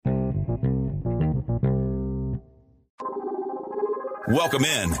Welcome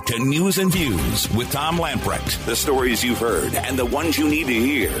in to News and Views with Tom Lamprecht. The stories you've heard and the ones you need to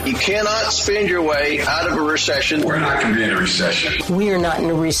hear. You cannot spend your way out of a recession. We're not going to be in a recession. We are not in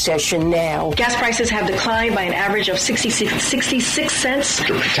a recession now. Gas prices have declined by an average of 66 cents.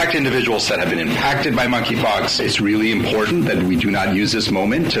 To protect individuals that have been impacted by monkeypox, it's really important that we do not use this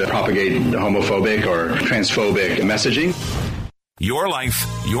moment to propagate homophobic or transphobic messaging. Your life,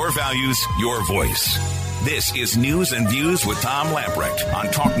 your values, your voice. This is News and Views with Tom Lamprecht on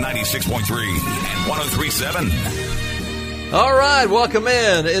Talk 96.3 and 103.7. All right, welcome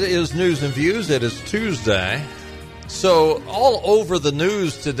in. It is News and Views. It is Tuesday. So all over the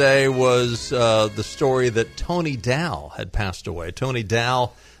news today was the story that Tony Dow had passed away. Tony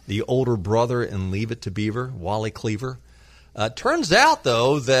Dow, the older brother in Leave It to Beaver, Wally Cleaver. Turns out,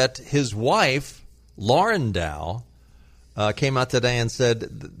 though, that his wife, Lauren Dow, came out today and said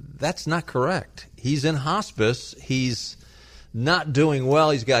that's not correct. He's in hospice. He's not doing well.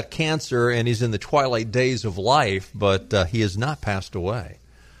 He's got cancer, and he's in the twilight days of life, but he has not passed away.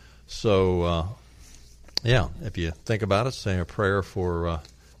 So, if you think about it, say a prayer for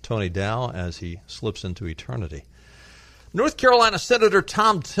Tony Dow as he slips into eternity. North Carolina Senator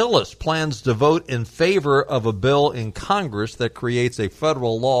Thom Tillis plans to vote in favor of a bill in Congress that creates a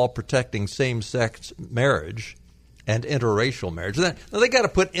federal law protecting same-sex marriage and interracial marriage. Now, they got to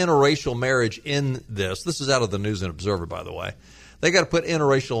put interracial marriage in this. This is out of the News and Observer, by the way. They got to put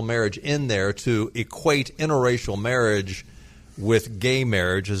interracial marriage in there to equate interracial marriage with gay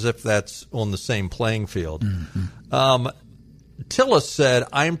marriage as if that's on the same playing field. Mm-hmm. Tillis said,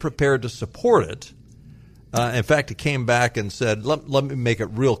 I'm prepared to support it. In fact, he came back and said, let me make it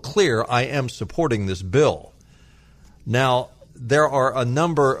real clear, I am supporting this bill. Now, there are a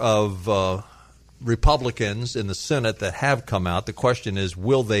number of Republicans in the Senate that have come out. The question is,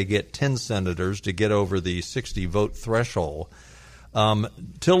 will they get 10 senators to get over the 60-vote threshold?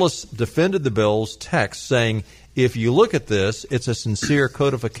 Tillis defended the bill's text, saying, if you look at this, it's a sincere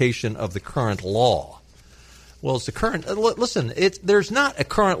codification of the current law. Well, it's the current. Listen, there's not a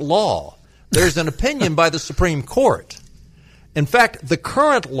current law. There's an opinion by the Supreme Court. In fact, the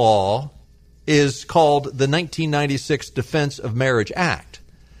current law is called the 1996 Defense of Marriage Act.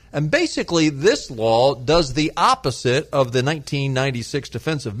 And basically, this law does the opposite of the 1996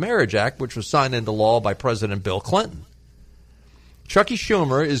 Defense of Marriage Act, which was signed into law by President Bill Clinton. Chuckie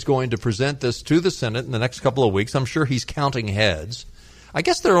Schumer is going to present this to the Senate in the next couple of weeks. I'm sure he's counting heads. I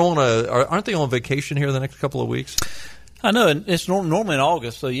guess they're aren't they on vacation here the next couple of weeks? I know. It's normally in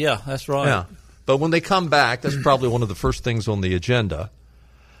August, so yeah, that's right. Yeah. But when they come back, that's probably one of the first things on the agenda.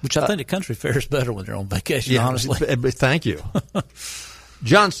 Which I think the country fares better when they're on vacation, honestly. Thank you.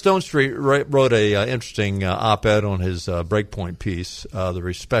 John Stonestreet wrote a interesting op-ed on his Breakpoint piece. The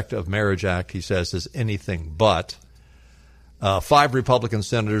Respect of Marriage Act, he says, is anything but. 5 Republican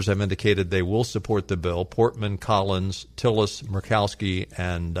senators have indicated they will support the bill. Portman, Collins, Tillis, Murkowski,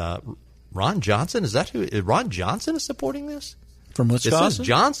 and Ron Johnson. Is that who? Ron Johnson is supporting this? From Wisconsin? It says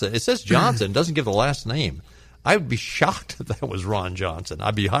Johnson. It says Johnson. It doesn't give the last name. I would be shocked if that was Ron Johnson.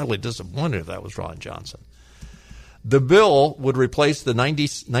 I'd be highly disappointed if that was Ron Johnson. The bill would replace the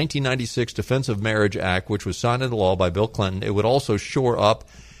 1996 Defense of Marriage Act, which was signed into law by Bill Clinton. It would also shore up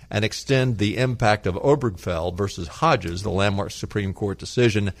and extend the impact of Obergefell versus Hodges, the landmark Supreme Court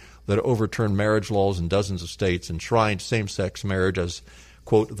decision that overturned marriage laws in dozens of states, enshrined same-sex marriage as,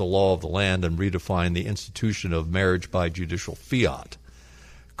 quote, the law of the land, and redefined the institution of marriage by judicial fiat.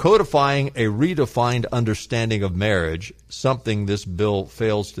 Codifying a redefined understanding of marriage, something this bill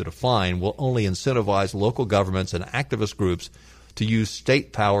fails to define, will only incentivize local governments and activist groups to use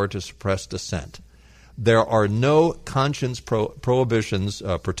state power to suppress dissent. There are no conscience protections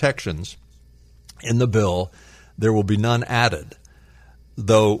in the bill. There will be none added.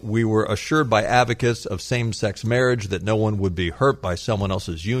 Though we were assured by advocates of same-sex marriage that no one would be hurt by someone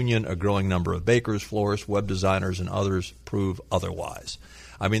else's union, a growing number of bakers, florists, web designers, and others prove otherwise.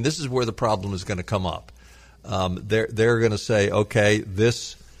 I mean, this is where the problem is going to come up. They're going to say, okay,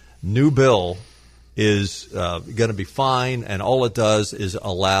 this new bill is going to be fine, and all it does is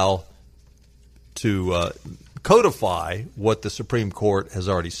allow to codify what the Supreme Court has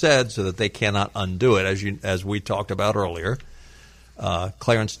already said so that they cannot undo it. As we talked about earlier,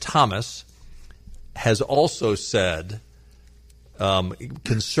 Clarence Thomas has also said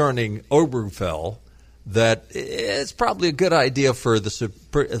concerning Obergefell that it's probably a good idea for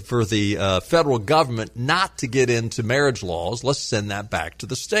the federal government not to get into marriage laws. Let's send that back to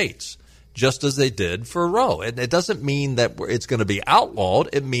the states, just as they did for Roe. It doesn't mean that it's going to be outlawed.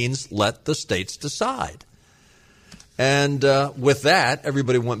 It means let the states decide. And with that,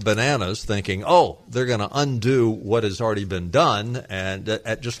 everybody went bananas thinking, oh, they're going to undo what has already been done. And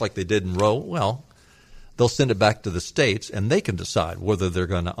just like they did in Roe, well, they'll send it back to the states, and they can decide whether they're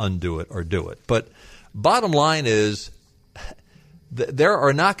going to undo it or do it. But bottom line is there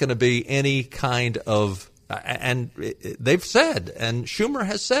are not going to be any kind of and they've said, and Schumer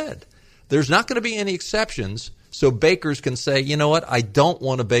has said, there's not going to be any exceptions so bakers can say, you know what, I don't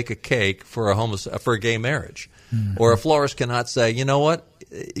want to bake a cake for a gay marriage. Mm-hmm. Or a florist cannot say, you know what,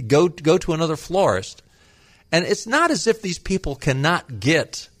 go to another florist. And it's not as if these people cannot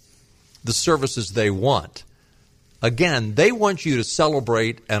get the services they want. Again, they want you to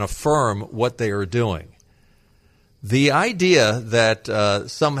celebrate and affirm what they are doing. The idea that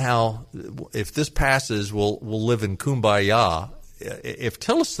somehow, if this passes, we'll live in kumbaya, if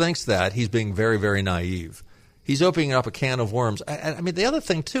Tillis thinks that, he's being very, very naive. He's opening up a can of worms. I mean, the other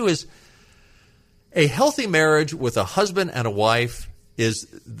thing, too, is a healthy marriage with a husband and a wife is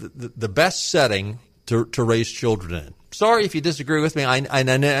the best setting to raise children in. Sorry if you disagree with me. I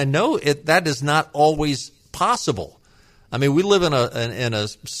know that is not always possible. I mean, we live in a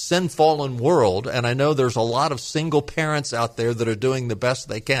sin-fallen world, and I know there's a lot of single parents out there that are doing the best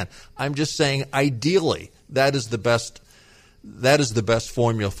they can. I'm just saying, ideally, that is the best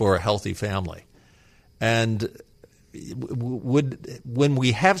formula for a healthy family. And when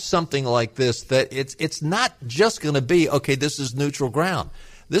we have something like this, that it's not just going to be, okay, this is neutral ground.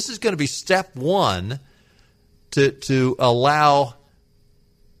 This is going to be step one to allow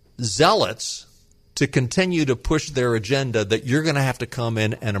zealots to continue to push their agenda, that you're going to have to come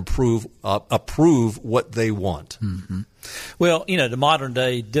in and approve what they want. Mm-hmm. Well, the modern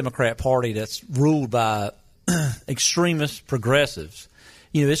day Democrat Party that's ruled by extremist progressives,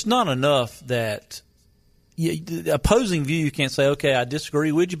 it's not enough that the opposing view, you can't say, okay, I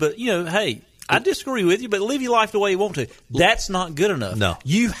disagree with you, but, hey, I disagree with you, but live your life the way you want to. That's not good enough. No.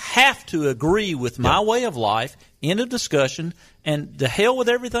 You have to agree with my way of life, end of discussion, and the hell with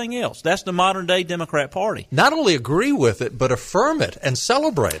everything else. That's the modern-day Democrat Party. Not only agree with it, but affirm it and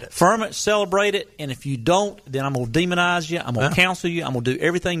celebrate it. Affirm it, celebrate it, and if you don't, then I'm going to demonize you, I'm going to counsel you, I'm going to do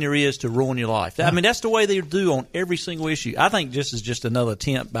everything there is to ruin your life. I mean, that's the way they do on every single issue. I think this is just another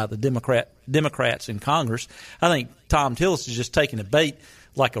attempt by the Democrats in Congress. I think Tom Tillis is just taking a bait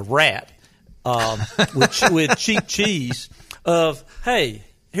like a rat with cheap cheese of, hey,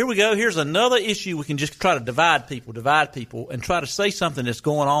 here we go. Here's another issue. We can just try to divide people, and try to say something that's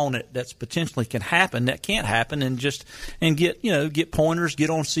going on that's potentially can happen, that can't happen, and get pointers, get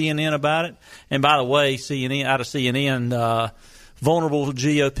on CNN about it. And by the way, out of CNN, vulnerable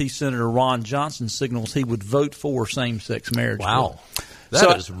GOP Senator Ron Johnson signals he would vote for same-sex marriage. Wow.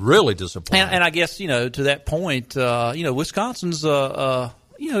 That is really disappointing. And I guess, to that point, Wisconsin's,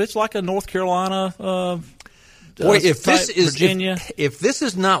 it's like a North Carolina. Boy, if this is Virginia. If this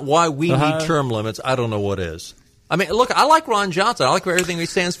is not why we need term limits, I don't know what is. I mean, look, I like Ron Johnson. I like everything he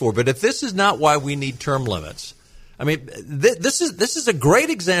stands for. But if this is not why we need term limits, I mean, this is a great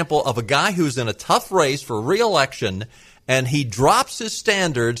example of a guy who's in a tough race for re-election, and he drops his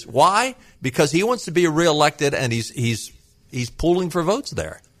standards. Why? Because he wants to be reelected, and he's pulling for votes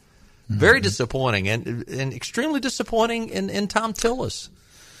there. Mm-hmm. Very disappointing, and extremely disappointing in Tom Tillis.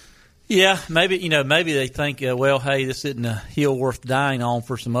 Yeah, maybe they think, well, hey, this isn't a hill worth dying on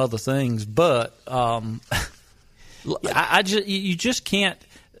for some other things, but you just can't.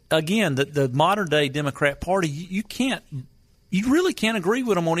 Again, the modern day Democrat Party, you really can't agree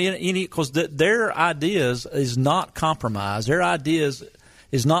with them on any, because their ideas is not compromise. Their ideas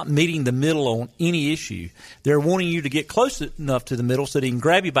is not meeting the middle on any issue. They're wanting you to get close enough to the middle so they can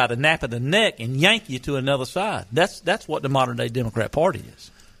grab you by the nape of the neck and yank you to another side. That's what the modern day Democrat Party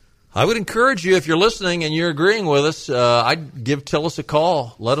is. I would encourage you, if you're listening and you're agreeing with us, I'd give Tillis a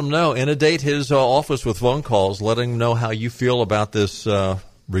call. Let him know. Inundate his office with phone calls. Let him know how you feel about this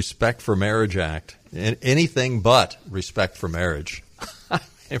Respect for Marriage Act. Anything but respect for marriage.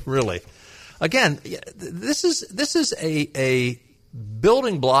 Really. Again, this is a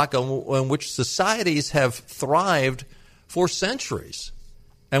building block on which societies have thrived for centuries,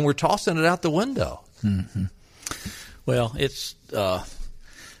 and we're tossing it out the window. Mm-hmm. Well, it's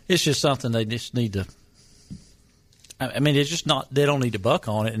just something they just need to. I mean, it's just not. They don't need to buck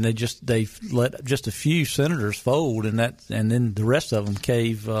on it, and they've let just a few senators fold, and then the rest of them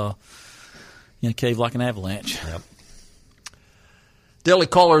cave like an avalanche. Yep. Daily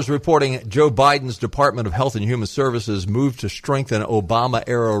Caller is reporting Joe Biden's Department of Health and Human Services moved to strengthen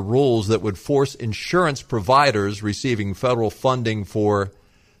Obama-era rules that would force insurance providers receiving federal funding for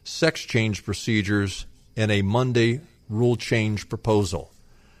sex change procedures in a Monday rule change proposal.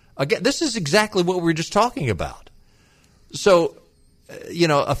 Again, this is exactly what we were just talking about. So,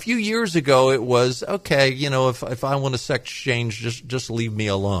 a few years ago it was, okay, if I want a sex change, just leave me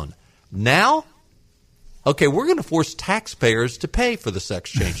alone. Now, okay, we're going to force taxpayers to pay for the sex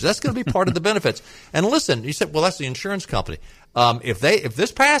change. That's going to be part of the benefits. And listen, you said, well, that's the insurance company. If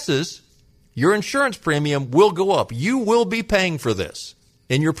this passes, your insurance premium will go up. You will be paying for this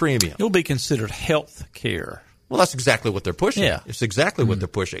in your premium. It will be considered health care. Well, that's exactly what they're pushing. Yeah. It's exactly what they're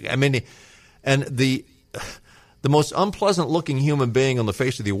pushing. I mean, and the most unpleasant-looking human being on the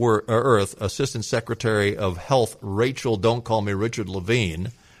face of the earth, Assistant Secretary of Health Rachel, don't call me Richard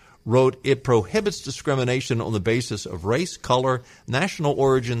Levine, wrote, it prohibits discrimination on the basis of race, color, national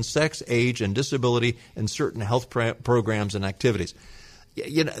origin, sex, age, and disability in certain health programs and activities.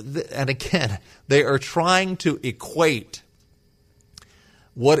 And again, they are trying to equate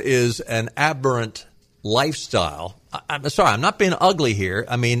what is an aberrant lifestyle. I'm sorry, I'm not being ugly here.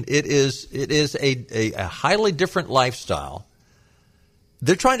 I mean, it is a highly different lifestyle.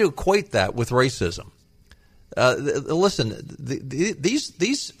 They're trying to equate that with racism. Listen,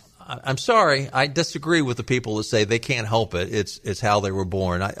 these. I'm sorry, I disagree with the people that say they can't help it. It's how they were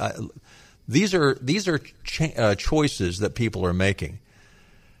born. These are choices that people are making.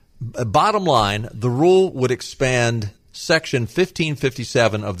 Bottom line, the rule would expand Section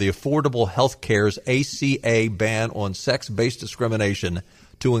 1557 of the Affordable Health Care's ACA ban on sex-based discrimination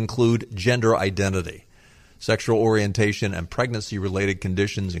to include gender identity, sexual orientation, and pregnancy-related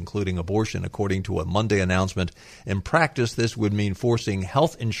conditions, including abortion, according to a Monday announcement. In practice, this would mean forcing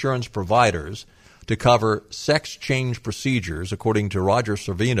health insurance providers to cover sex change procedures, according to Roger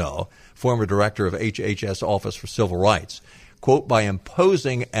Servino, former director of HHS Office for Civil Rights. Quote, by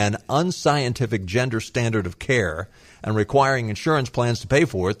imposing an unscientific gender standard of care and requiring insurance plans to pay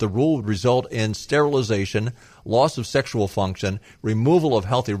for it, the rule would result in sterilization, loss of sexual function, removal of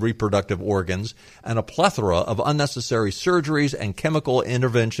healthy reproductive organs, and a plethora of unnecessary surgeries and chemical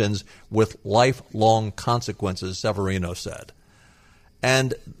interventions with lifelong consequences, Severino said.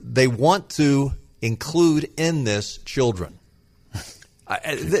 And they want to include in this children.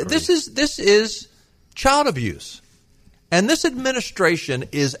 This is child abuse. And this administration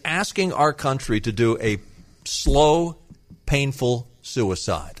is asking our country to do a slow, painful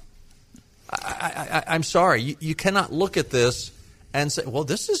suicide. I'm sorry. You cannot look at this and say, well,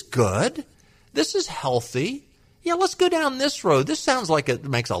 this is good. This is healthy. Yeah, let's go down this road. This sounds like it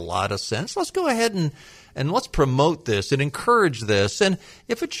makes a lot of sense. Let's go ahead and let's promote this and encourage this. And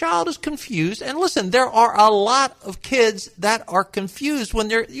if a child is confused, and listen, there are a lot of kids that are confused when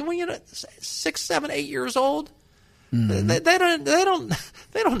they're 6, 7, 8 years old. Mm-hmm.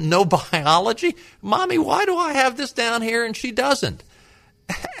 They don't know biology. Mommy, why do I have this down here and she doesn't?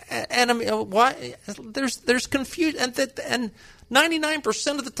 And I mean, why? There's confusion, and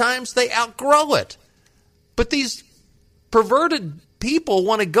 99% of the times they outgrow it. But these perverted people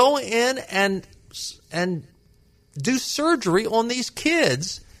want to go in and do surgery on these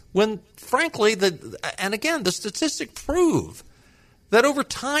kids when, frankly, and again, the statistics prove that over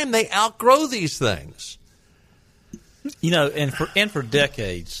time they outgrow these things. And for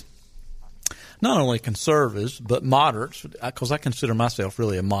decades, not only conservatives but moderates, because I consider myself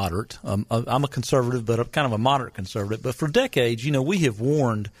really a moderate. I'm a conservative, but I'm kind of a moderate conservative. But for decades, we have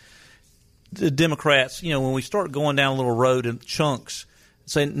warned the Democrats, when we start going down a little road in chunks,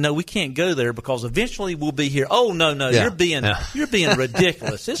 saying, no, we can't go there because eventually we'll be here. Oh, no, yeah. You're being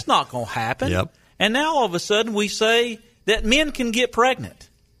ridiculous. It's not going to happen. Yep. And now all of a sudden we say that men can get pregnant.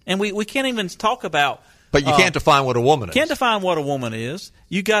 And we can't even talk about. But you can't define what a woman is. Can't define what a woman is.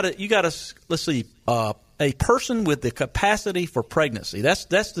 You got to let's see, a person with the capacity for pregnancy. That's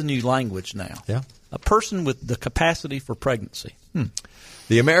the new language now. Yeah. A person with the capacity for pregnancy.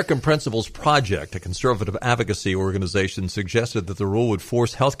 The American Principles Project, a conservative advocacy organization, suggested that the rule would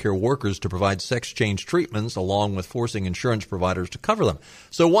force healthcare workers to provide sex change treatments along with forcing insurance providers to cover them.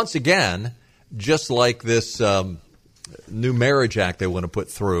 So once again, just like this new marriage act they want to put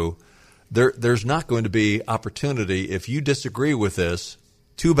through, there's not going to be opportunity. If you disagree with this,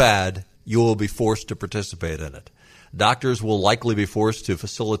 too bad, you will be forced to participate in it. Doctors will likely be forced to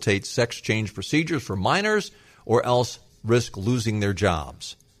facilitate sex change procedures for minors or else risk losing their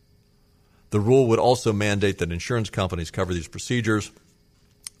jobs. The rule would also mandate that insurance companies cover these procedures,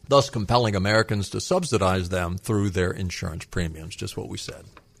 thus compelling Americans to subsidize them through their insurance premiums. Just what we said.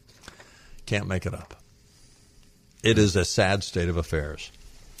 Can't make it up. It is a sad state of affairs.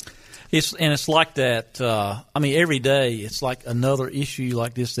 It's like that. Every day it's like another issue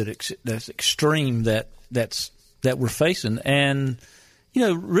like this that's extreme that we're facing. And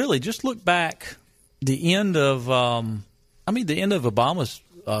really, just look back the end of Obama's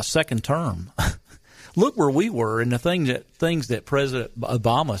second term. look where we were and the things that President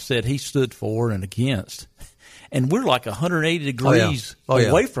Obama said he stood for and against. And we're like 180 degrees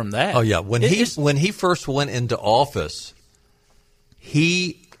away from that. Oh, yeah. When he first went into office,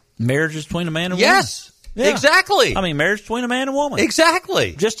 marriage is between a man and a woman. Yes. Yeah. Exactly. I mean, marriage between a man and a woman.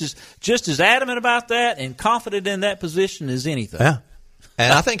 Exactly. Just as adamant about that and confident in that position as anything. Yeah.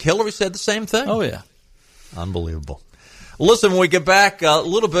 And I think Hillary said the same thing. Oh, yeah. Unbelievable. Listen, when we get back, a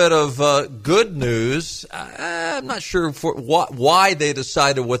little bit of good news. I'm not sure why they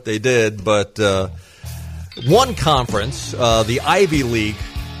decided what they did, but one conference, the Ivy League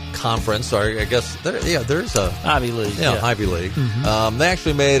Conference, or I guess there's a Ivy League. Yeah, Ivy League. Mm-hmm. They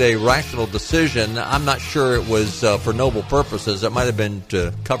actually made a rational decision. I'm not sure it was for noble purposes. It might have been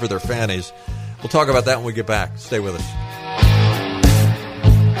to cover their fannies. We'll talk about that when we get back. Stay with us.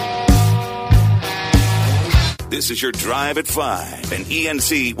 This is your Drive at 5 and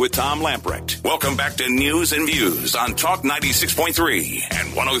ENC with Tom Lamprecht. Welcome back to News and Views on Talk 96.3 and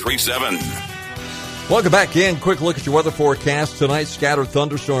 103.7. Welcome back in. Quick look at your weather forecast. Tonight, scattered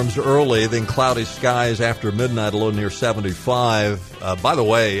thunderstorms early, then cloudy skies after midnight, a low near 75. By the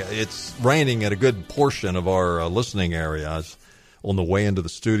way, it's raining at a good portion of our listening areas on the way into the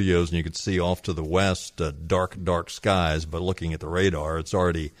studios, and you can see off to the west dark skies. But looking at the radar, it's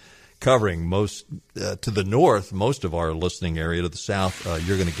already covering most to the north, most of our listening area. To the south,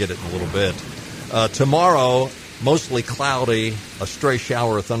 you're going to get it in a little bit. Tomorrow, mostly cloudy. A stray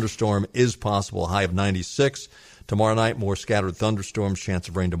shower or thunderstorm is possible. High of 96. Tomorrow night, more scattered thunderstorms. Chance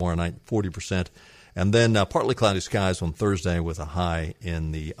of rain tomorrow night, 40%. And then partly cloudy skies on Thursday with a high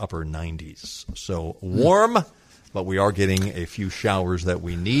in the upper 90s. So warm, but we are getting a few showers that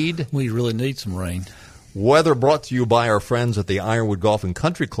we need. We really need some rain. Weather brought to you by our friends at the Ironwood Golf and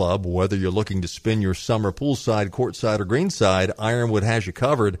Country Club. Whether you're looking to spend your summer poolside, courtside, or greenside, Ironwood has you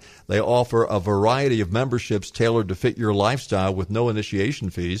covered. They offer a variety of memberships tailored to fit your lifestyle with no initiation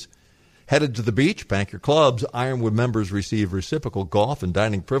fees. Headed to the beach, pack your clubs. Ironwood members receive reciprocal golf and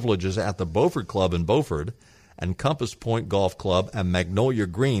dining privileges at the Beaufort Club in Beaufort and Compass Point Golf Club and Magnolia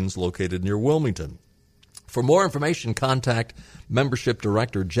Greens located near Wilmington. For more information, contact Membership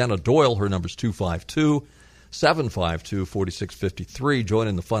Director Jenna Doyle. Her number is 252-752-4653. Join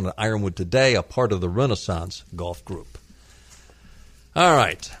in the fun at Ironwood today, a part of the Renaissance Golf Group. All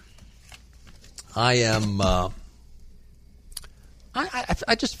right. I am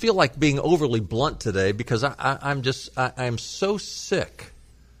I just feel like being overly blunt today because I'm so sick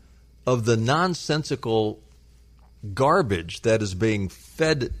of the nonsensical garbage that is being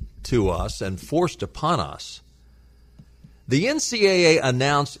fed to us and forced upon us. The NCAA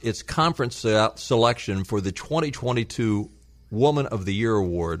announced its conference selection for the 2022 Woman of the Year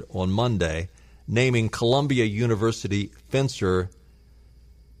Award on Monday, naming Columbia University fencer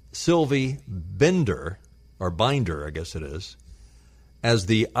Sylvie Binder, I guess it is, as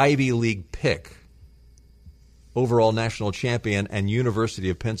the Ivy League pick. Overall national champion and University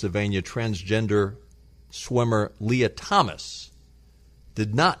of Pennsylvania transgender swimmer Leah Thomas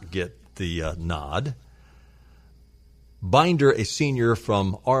did not get the nod. Binder, a senior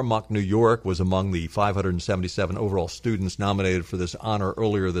from Armonk, New York, was among the 577 overall students nominated for this honor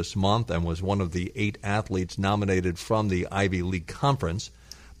earlier this month and was one of the 8 athletes nominated from the Ivy League Conference.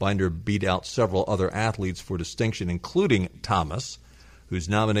 Binder beat out several other athletes for distinction, including Thomas, whose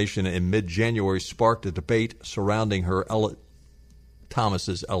nomination in mid-January sparked a debate surrounding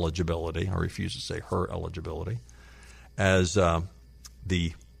Thomas's eligibility. I refuse to say her eligibility as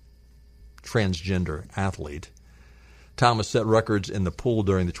the transgender athlete. Thomas set records in the pool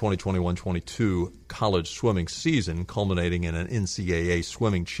during the 2021-22 college swimming season, culminating in an NCAA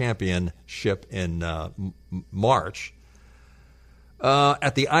swimming championship in March.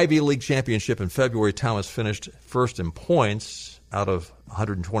 At the Ivy League Championship in February, Thomas finished first in points out of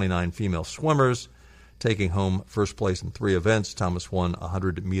 129 female swimmers, taking home first place in 3 events. Thomas won a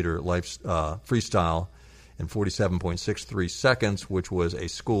 100-meter freestyle in 47.63 seconds, which was a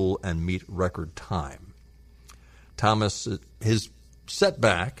school and meet record time. Thomas, his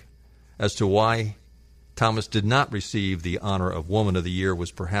setback as to why Thomas did not receive the honor of Woman of the Year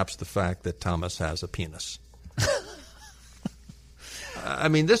was perhaps the fact that Thomas has a penis. I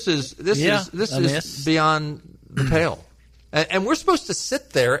mean, this is beyond the pale. And we're supposed to sit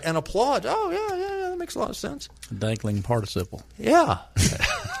there and applaud. Oh, yeah, that makes a lot of sense. Dangling participle. Yeah.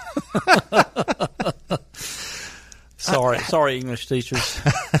 Sorry, English teachers.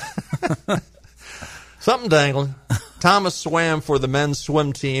 Something dangling. Thomas swam for the men's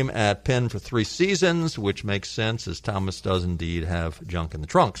swim team at Penn for 3 seasons, which makes sense as Thomas does indeed have junk in the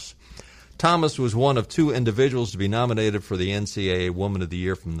trunks. Thomas was one of 2 individuals to be nominated for the NCAA Woman of the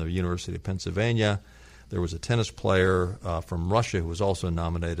Year from the University of Pennsylvania. There was a tennis player from Russia who was also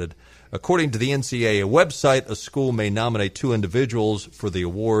nominated. According to the NCAA website, a school may nominate 2 individuals for the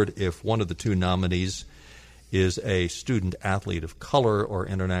award if one of the 2 nominees is a student athlete of color or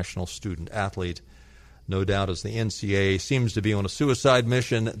international student athlete. No doubt, as the NCAA seems to be on a suicide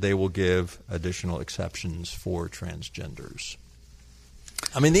mission, they will give additional exceptions for transgenders.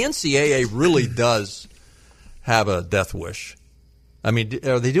 I mean, the NCAA really does have a death wish. I mean,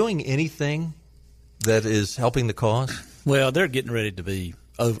 are they doing anything that is helping the cause? Well, they're getting ready to be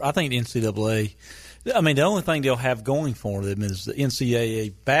over. I think the NCAA, I mean, the only thing they'll have going for them is the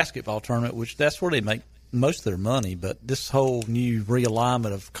NCAA basketball tournament, which that's where they make most of their money. But this whole new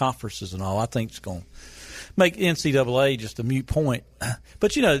realignment of conferences and all, I think it's going to make NCAA just a moot point.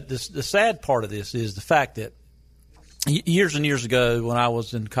 But, you know, the sad part of this is the fact that years and years ago when I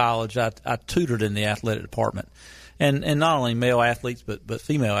was in college, I tutored in the athletic department. And not only male athletes but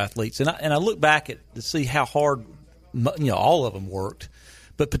female athletes. And I look back to see how hard, you know, all of them worked.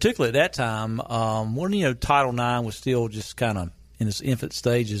 But particularly at that time, when, you know, Title IX was still just kind of in its infant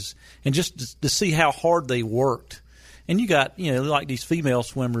stages, and just to see how hard they worked. And you got, you know, like these female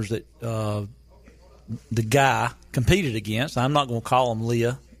swimmers that the guy competed against. I'm not going to call them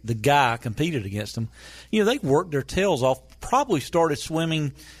Leah. The guy competed against them. You know, they worked their tails off, probably started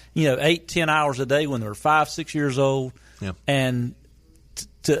swimming, you know, 8-10 hours a day when they were 5-6 years old. Yeah. And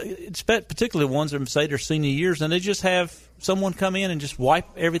particularly ones that say their senior years, and they just have someone come in and just wipe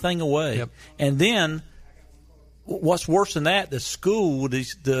everything away. Yep. And then what's worse than that, the school,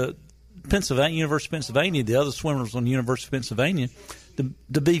 the Pennsylvania, University of Pennsylvania, the other swimmers on the University of Pennsylvania,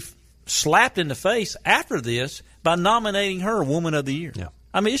 to be slapped in the face after this by nominating her Woman of the Year. Yeah.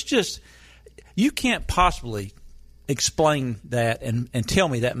 I mean, it's just, you can't possibly explain that and tell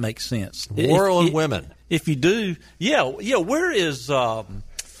me that makes sense. War on women. If you do, yeah. Where is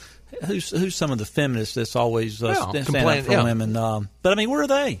who's some of the feminists that's always stand up for women? But I mean, where are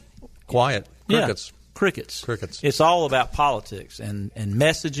they? Quiet. Crickets. Yeah. Crickets. It's all about politics and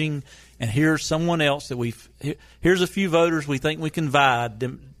messaging. And here's someone else that here's a few voters we think we can divide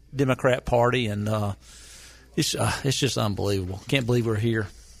Democrat Party, and it's just unbelievable. Can't believe we're here.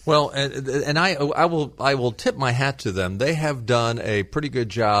 Well, and I will tip my hat to them. They have done a pretty good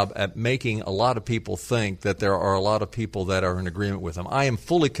job at making a lot of people think that there are a lot of people that are in agreement with them. I am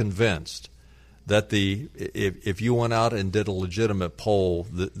fully convinced that if you went out and did a legitimate poll,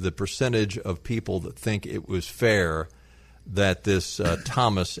 the percentage of people that think it was fair that this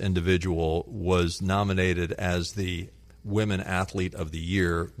Thomas individual was nominated as the Women Athlete of the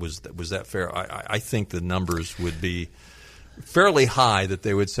Year, was that fair? I think the numbers would be fairly high that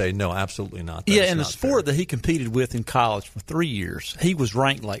they would say, no, absolutely not. Yeah, and the sport that he competed with in college for 3 years, he was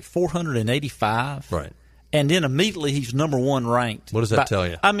ranked like 485. Right. And then immediately he's number 1 ranked. What does that tell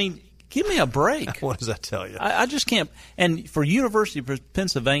you? I mean, give me a break. What does that tell you? I just can't. And for University of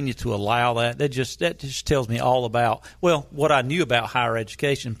Pennsylvania to allow that just tells me all about, well, what I knew about higher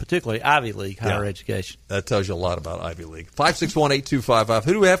education, particularly Ivy League higher education. That tells you a lot about Ivy League. 561-8255.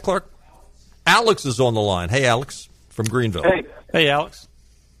 Who do we have, Clark? Alex is on the line. Hey, Alex from Greenville. Hey, Alex.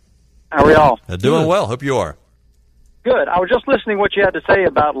 How are y'all? Doing well. Hope you are. Good. I was just listening to what you had to say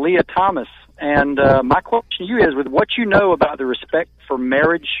about Leah Thomas, and my question to you is, with what you know about the Respect for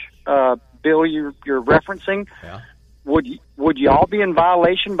Marriage bill you're referencing, would you all be in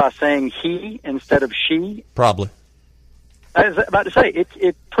violation by saying he instead of she? Probably. I was about to say,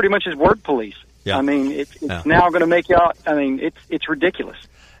 it pretty much is word police. Yeah. I mean, it's now going to make y'all, I mean, it's ridiculous.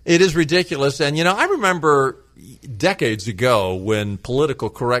 It is ridiculous. And, you know, I remember decades ago when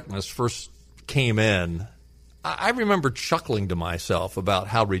political correctness first came in, I remember chuckling to myself about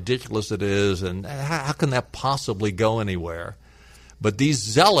how ridiculous it is and how can that possibly go anywhere. But these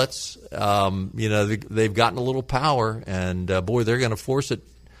zealots, you know, they've gotten a little power, and boy, they're going to force it.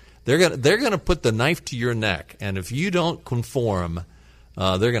 They're going to put the knife to your neck, and if you don't conform,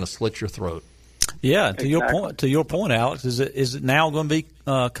 they're going to slit your throat. Yeah, to your point, Alex, is it now going to be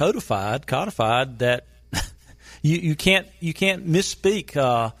codified that you can't misspeak?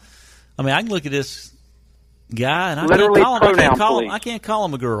 I mean, I can look at this guy and I can't call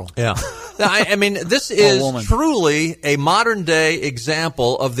him a girl. Yeah. I mean, this is truly a modern day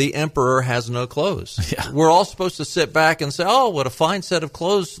example of the emperor has no clothes. Yeah. We're all supposed to sit back and say, oh, what a fine set of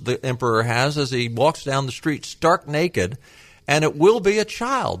clothes the emperor has as he walks down the street stark naked. And it will be a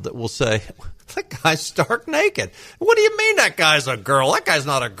child that will say, that guy's stark naked. What do you mean that guy's a girl? That guy's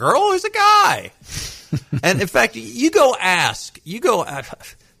not a girl. He's a guy. And in fact,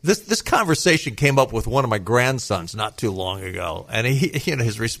 This conversation came up with one of my grandsons not too long ago, and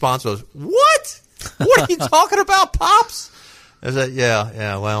his response was, "What? What are you talking about, Pops?" Is that,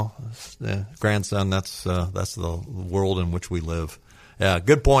 yeah. Well, grandson, that's the world in which we live. Yeah,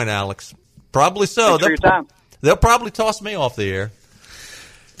 good point, Alex. Probably so. Thanks for your time. They'll probably toss me off the air.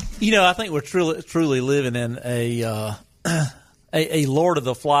 I think we're truly living in a Lord of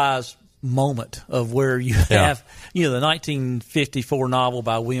the Flies moment of where you have, the 1954 novel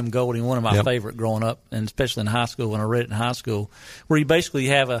by William Golding, one of my favorite growing up, and especially in high school when I read it in high school, where you basically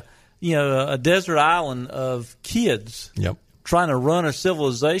have a desert island of kids trying to run a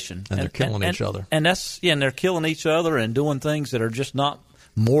civilization. And they're killing each other. And and they're killing each other and doing things that are just not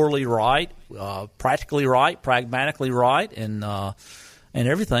morally right, practically right, pragmatically right, and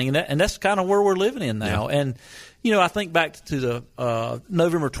everything. And that's kind of where we're living in now. Yeah. And, I think back to the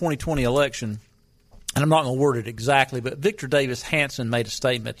November 2020 election, and I'm not going to word it exactly, but Victor Davis Hanson made a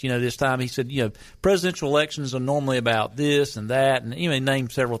statement, this time. He said, presidential elections are normally about this and that, and he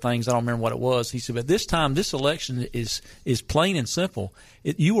named several things. I don't remember what it was. He said, but this time, this election is plain and simple.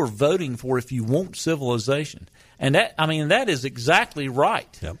 You are voting for if you want civilization. And that is exactly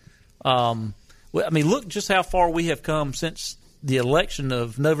right. Yep. Look just how far we have come since the election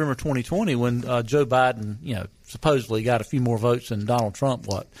of November 2020 when Joe Biden, supposedly got a few more votes than Donald Trump,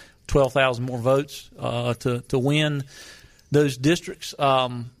 12,000 more votes to win those districts.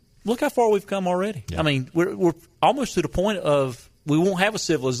 Look how far we've come already. Yeah. We're almost to the point of we won't have a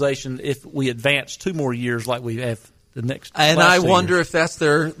civilization if we advance 2 more years like we have the next. And I wonder if that's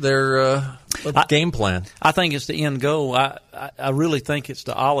their game plan. I think it's the end goal. I really think it's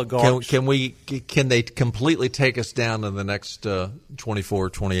the oligarchs. Can they completely take us down in the next 24,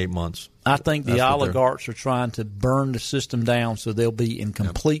 28 months? I think the oligarchs are trying to burn the system down so they'll be in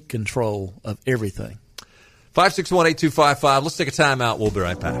complete control of everything. 561-8255. Let's take a timeout. We'll be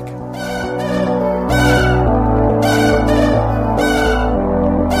right back.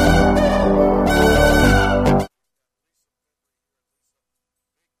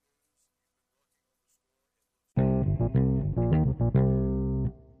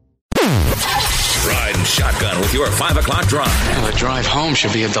 Shotgun with your 5 o'clock drive. Well, the drive home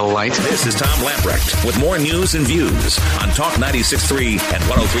should be a delight. This is Tom Lamprecht with more news and views on Talk 96.3 and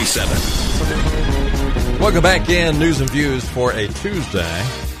 103.7. Welcome back in News and Views for a Tuesday.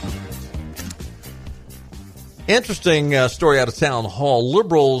 Interesting story out of Town Hall.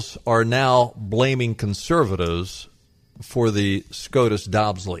 Liberals are now blaming conservatives for the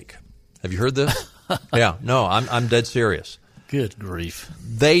SCOTUS-Dobbs leak. Have you heard this? Yeah, no, I'm dead serious. Good grief.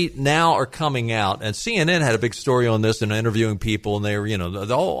 They now are coming out, and CNN had a big story on this and interviewing people, and they were,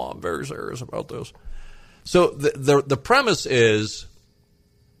 I'm very serious about this. So the premise is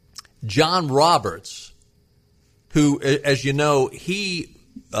John Roberts, who, as you know, he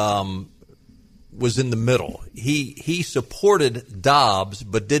was in the middle. He supported Dobbs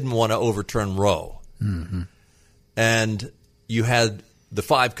but didn't want to overturn Roe. Mm-hmm. And you had the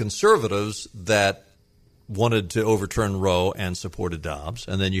 5 conservatives that wanted to overturn Roe and supported Dobbs,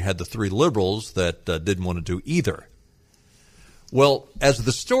 and then you had the 3 liberals that didn't want to do either. Well, as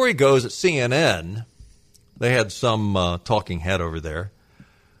the story goes at CNN, they had some talking head over there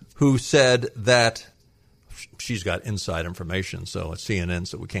who said that she's got inside information, so it's CNN,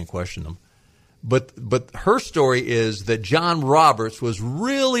 so we can't question them. But her story is that John Roberts was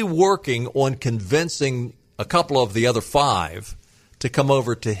really working on convincing a couple of the other 5 to come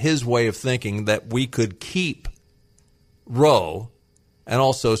over to his way of thinking that we could keep Roe and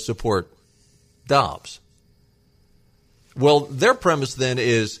also support Dobbs. Well, their premise then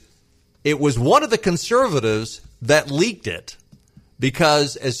is it was one of the conservatives that leaked it,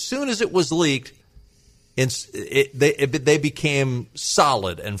 because as soon as it was leaked, they became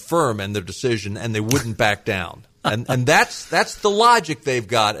solid and firm in their decision, and they wouldn't back down. And that's the logic they've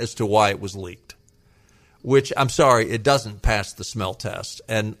got as to why it was leaked. Which, I'm sorry, it doesn't pass the smell test.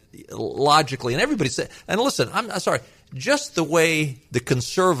 And logically, and everybody said, and listen, I'm sorry, just the way the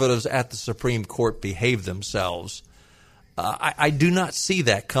conservatives at the Supreme Court behave themselves, I do not see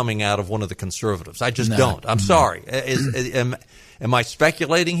that coming out of one of the conservatives. I just don't. I'm sorry. Am I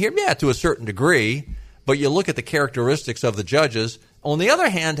speculating here? Yeah, to a certain degree. But you look at the characteristics of the judges. On the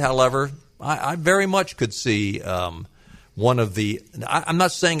other hand, however, I very much could see one of the – I'm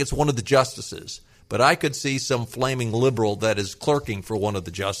not saying it's one of the justices, but I could see some flaming liberal that is clerking for one of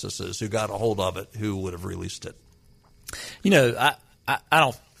the justices who got a hold of it who would have released it.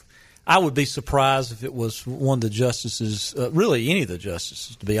 I would be surprised if it was one of the justices, really any of the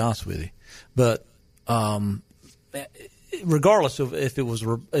justices, to be honest with you. But regardless of if it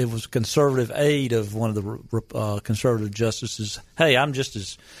was conservative aid of one of the conservative justices, hey, I think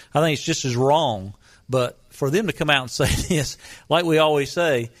it's just as wrong. But for them to come out and say this, like we always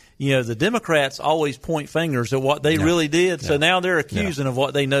say, the Democrats always point fingers at what they really did. So now they're accusing of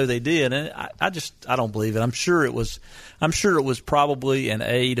what they know they did, and I don't believe it. I'm sure it was probably an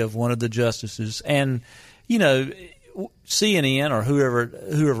aide of one of the justices, and CNN or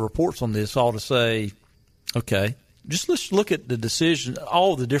whoever reports on this ought to say, okay, just let's look at the decision,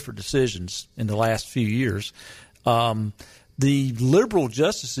 all the different decisions in the last few years. The liberal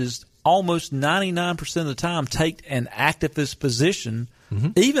justices almost 99% of the time take an activist position,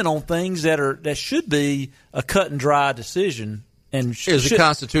 even on things that should be a cut and dry decision. And is it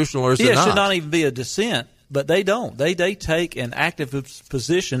constitutional or is it not? It should not even be a dissent. But they don't. They take an activist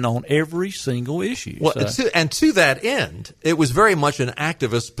position on every single issue. Well, and to that end, it was very much an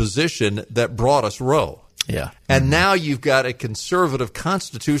activist position that brought us Roe. Yeah. And now you've got a conservative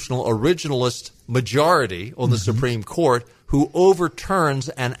constitutional originalist majority on the Supreme Court who overturns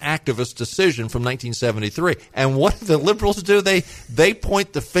an activist decision from 1973. And what do the liberals do? They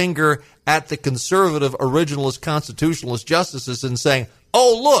point the finger at the conservative originalist constitutionalist justices and saying,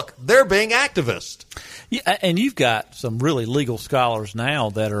 oh, look, they're being activist. Yeah, and you've got some really legal scholars now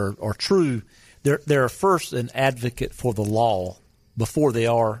that are true. They're first an advocate for the law before they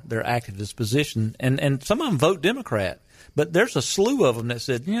are their activist position, and some of them vote Democrat. But there's a slew of them that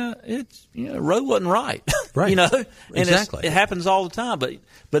said, Roe wasn't right. Right. And exactly. It happens all the time.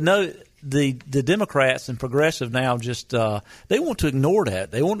 But no, the Democrats and progressive now just they want to ignore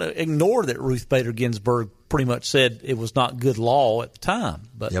that. They want to ignore that Ruth Bader Ginsburg pretty much said it was not good law at the time.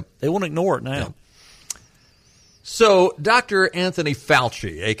 But they want to ignore it now. Yep. So Dr. Anthony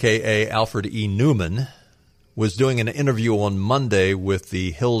Fauci, a.k.a. Alfred E. Newman, was doing an interview on Monday with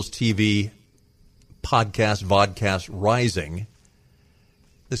the Hills TV vodcast Rising.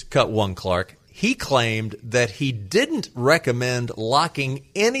 This cut one, Clark. He claimed that he didn't recommend locking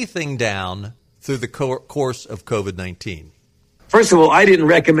anything down through the course of COVID-19. First of all, I didn't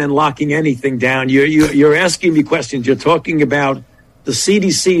recommend locking anything down. You're asking me questions. You're talking about the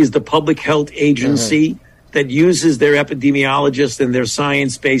CDC is the public health agency that uses their epidemiologists and their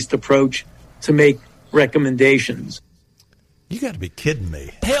science-based approach to make recommendations. You got to be kidding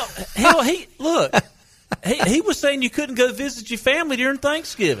me. Hell, he was saying you couldn't go visit your family during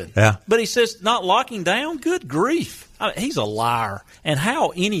Thanksgiving. Yeah. But he says not locking down? Good grief. He's a liar. And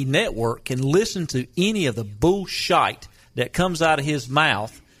how any network can listen to any of the bullshit that comes out of his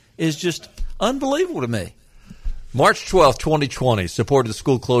mouth is just unbelievable to me. March 12, 2020, supported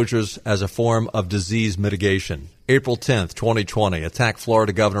school closures as a form of disease mitigation. April 10th, 2020, attacked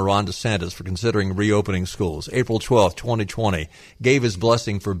Florida Governor Ron DeSantis for considering reopening schools. April 12th, 2020, gave his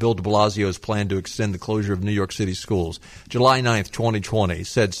blessing for Bill de Blasio's plan to extend the closure of New York City schools. July 9th, 2020,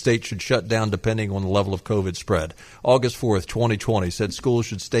 said states should shut down depending on the level of COVID spread. August 4th, 2020, said schools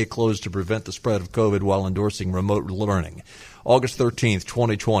should stay closed to prevent the spread of COVID while endorsing remote learning. August 13th,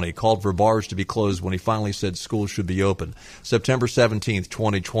 2020, called for bars to be closed when he finally said schools should be open. September 17th,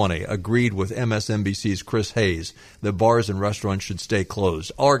 2020, agreed with MSNBC's Chris Hayes that bars and restaurants should stay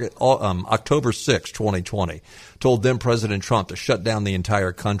closed. October 6th, 2020, told then President Trump to shut down the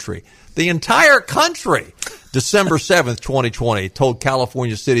entire country. The entire country! December 7th, 2020, told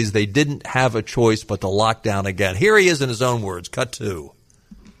California cities they didn't have a choice but to lock down again. Here he is in his own words. Cut 2.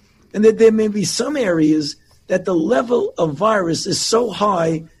 And that there may be some areas that the level of virus is so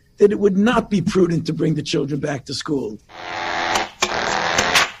high that it would not be prudent to bring the children back to school.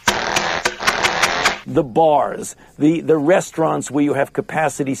 The bars, the restaurants where you have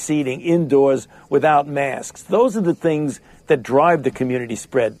capacity seating indoors without masks, those are the things that drive the community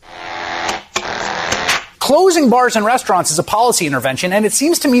spread. Closing bars and restaurants is a policy intervention, and it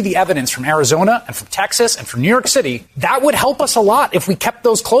seems to me the evidence from Arizona and from Texas and from New York City, that would help us a lot if we kept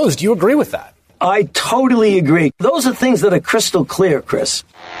those closed. Do you agree with that? I totally agree. Those are things that are crystal clear, Chris.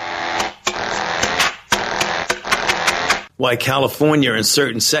 Why California in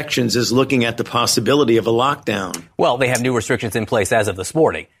certain sections is looking at the possibility of a lockdown. Well, they have new restrictions in place as of this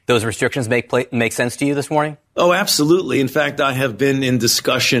morning. Those restrictions make sense to you this morning? Oh, absolutely. In fact, I have been in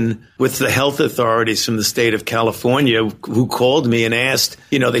discussion with the health authorities from the state of California who called me and asked,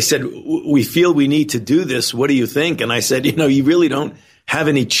 they said, we feel we need to do this. What do you think? And I said, you really don't have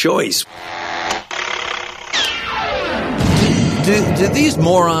any choice. Do these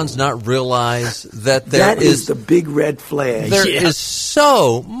morons not realize that that is the big red flag? There is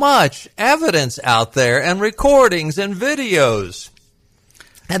so much evidence out there and recordings and videos,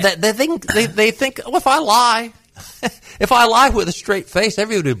 and that they think, well, if I lie with a straight face,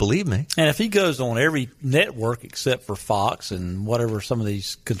 everybody would believe me. And if he goes on every network except for Fox and whatever some of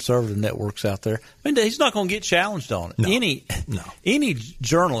these conservative networks out there, he's not going to get challenged on it. Any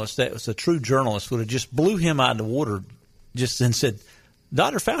journalist that was a true journalist would have just blew him out of the water. Just then said,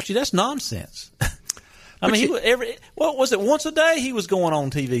 Dr. Fauci, that's nonsense. I mean, what was it? Once a day he was going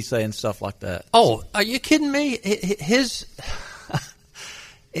on TV saying stuff like that. Oh, are you kidding me?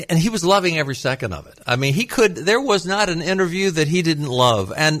 And he was loving every second of it. I mean, there was not an interview that he didn't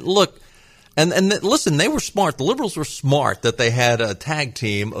love. And look, and listen, they were smart. The liberals were smart that they had a tag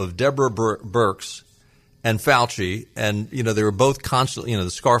team of Deborah Birx and Fauci, and, they were both constantly,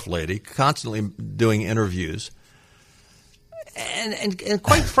 the scarf lady, constantly doing interviews. And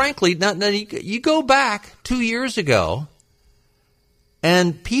quite frankly, now you go back 2 years ago,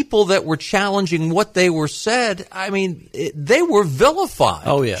 and people that were challenging what they were said, I mean, they were vilified.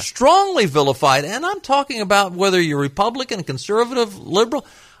 Oh, yeah. Strongly vilified. And I'm talking about whether you're Republican, conservative, liberal.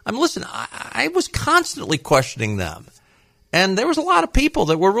 Listen, I was constantly questioning them. And there was a lot of people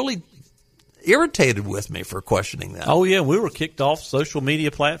that were really irritated with me for questioning them. Oh, yeah. We were kicked off social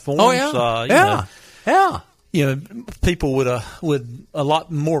media platforms. Oh, yeah. Yeah. People with a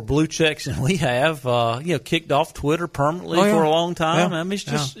lot more blue checks than we have, kicked off Twitter permanently for a long time. Yeah. I mean,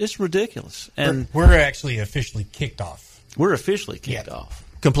 it's ridiculous. And we're actually officially kicked off. We're officially kicked off.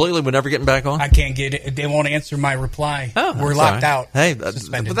 Completely? We're never getting back on? I can't get it. They won't answer my reply. We're locked out. Hey,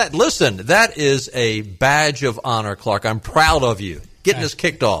 listen, that is a badge of honor, Clark. I'm proud of you. Getting us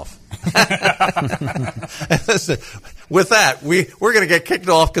kicked off. Listen, with that, we're going to get kicked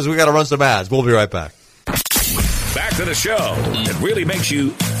off because we got to run some ads. We'll be right back. Back to the show that really makes you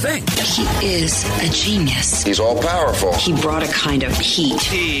think. He is a genius. He's all powerful. He brought a kind of heat.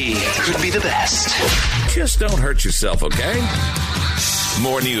 He could be the best. Just don't hurt yourself, okay?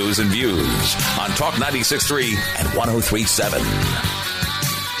 More news and views on Talk 96.3 and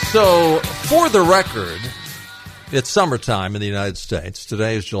 103.7. So, for the record, it's summertime in the United States.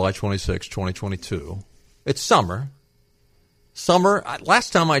 Today is July 26, 2022. It's summer.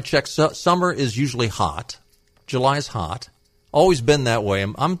 Last time I checked, summer is usually hot. July's hot. Always been that way.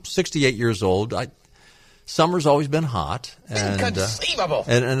 I'm 68 years old. Summer's always been hot. Inconceivable.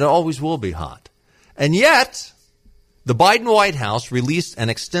 And it always will be hot. And yet, the Biden White House released an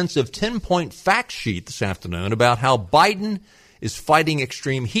extensive 10-point fact sheet this afternoon about how Biden is fighting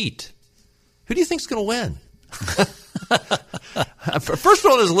extreme heat. Who do you think's going to win? First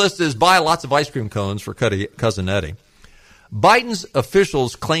on his list is buy lots of ice cream cones for Cousin Eddie. Biden's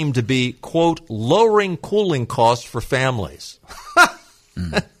officials claim to be, quote, lowering cooling costs for families.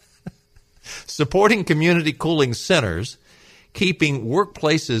 Supporting community cooling centers, keeping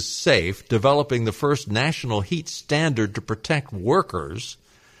workplaces safe, developing the first national heat standard to protect workers.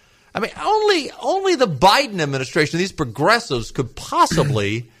 I mean, only the Biden administration, these progressives, could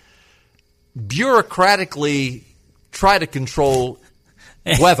possibly bureaucratically try to control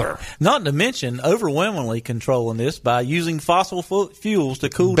weather. Not to mention overwhelmingly controlling this by using fossil fuels to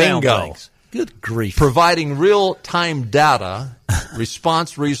cool down things. Good grief. Providing real-time data,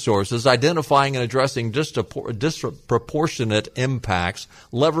 response resources, identifying and addressing disproportionate impacts,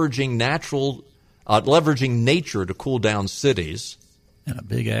 leveraging nature to cool down cities. And a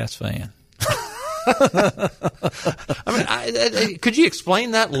big-ass fan. Could you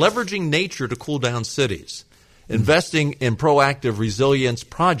explain that? Leveraging nature to cool down cities. Investing in proactive resilience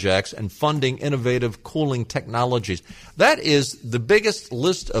projects and funding innovative cooling technologies. That is the biggest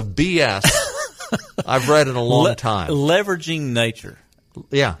list of BS I've read in a long time. Leveraging nature.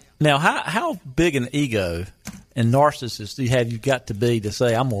 Yeah. Now, how big an ego and narcissist do you got to be to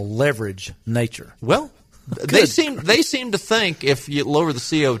say, I'm going to leverage nature? Well, they seem to think if you lower the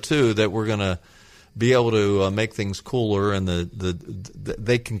CO2 that we're going to be able to make things cooler and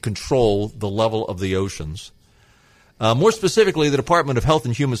they can control the level of the oceans. More specifically, the Department of Health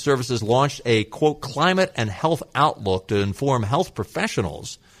and Human Services launched a, quote, climate and health outlook to inform health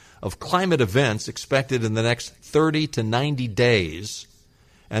professionals of climate events expected in the next 30 to 90 days.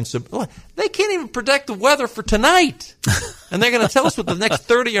 And so they can't even predict the weather for tonight. And they're going to tell us what the next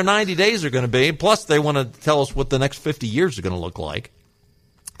 30 or 90 days are going to be. Plus, they want to tell us what the next 50 years are going to look like.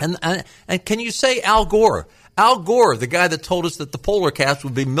 And can you say Al Gore? Al Gore, the guy that told us that the polar caps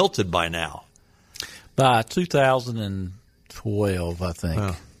would be melted by now. By 2012, I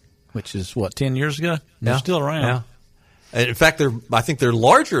think, which is, 10 years ago? They're still around. Yeah. And in fact, I think they're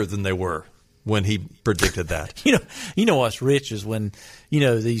larger than they were when he predicted that. You know what's rich is when,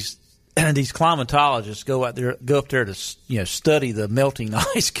 these climatologists go up there to, study the melting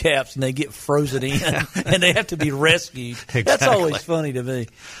ice caps and they get frozen in and they have to be rescued. Exactly. That's always funny to me.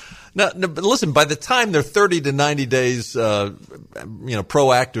 No, but listen, by the time their 30 to 90 days,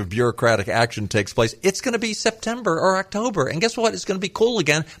 proactive bureaucratic action takes place, it's going to be September or October. And guess what? It's going to be cool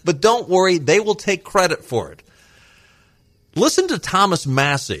again. But don't worry, they will take credit for it. Listen to Thomas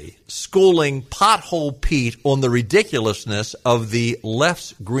Massey schooling Pothole Pete on the ridiculousness of the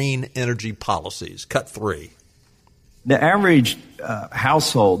left's green energy policies. Cut 3. The average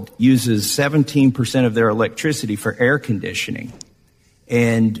household uses 17% of their electricity for air conditioning.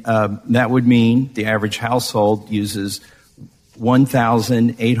 And that would mean the average household uses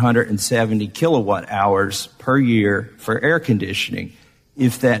 1,870 kilowatt hours per year for air conditioning.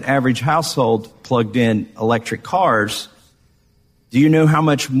 If that average household plugged in electric cars, do you know how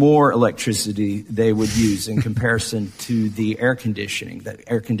much more electricity they would use in comparison to the air conditioning that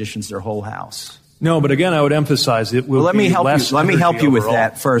air conditions their whole house? No, but again, I would emphasize it will let me help less you. Let me help you overall. with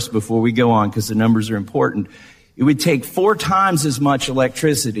that first before we go on, because the numbers are important. It would take 4 times as much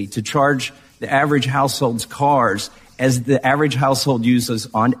electricity to charge the average household's cars as the average household uses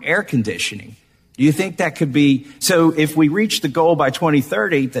on air conditioning. Do you think that could be? So if we reach the goal by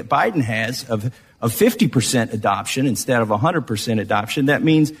 2030 that Biden has of 50% adoption instead of 100% adoption, that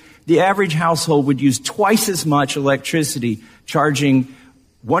means the average household would use twice as much electricity charging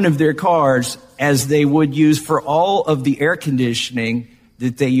one of their cars as they would use for all of the air conditioning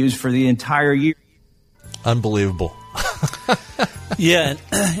that they use for the entire year. Unbelievable. Yeah,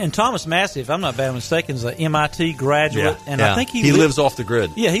 and Thomas Massey, if I'm not bad mistaken, is an MIT graduate, and I think he lives off the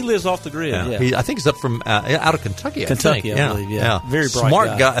grid. Yeah, he lives off the grid. Yeah. I think he's up from out of Kentucky. Kentucky, I believe. Yeah. Very bright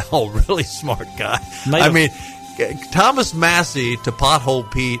smart guy. Oh, really smart guy. I mean, Thomas Massey to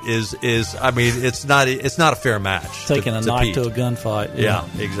Pothole Pete is. I mean, it's not a fair match. Taking a knife Pete. to a gunfight. Yeah,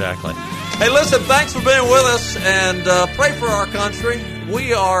 exactly. Hey, listen, thanks for being with us, and pray for our country.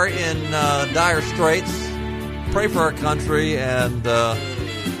 We are in dire straits. Pray for our country and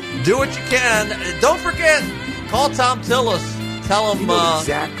do what you can. Don't forget, call Tom Tillis. Tell him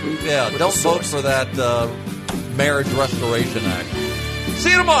exactly. Yeah, don't vote for that Marriage Restoration Act.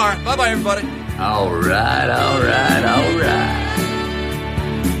 See you tomorrow. Bye-bye, everybody. All right.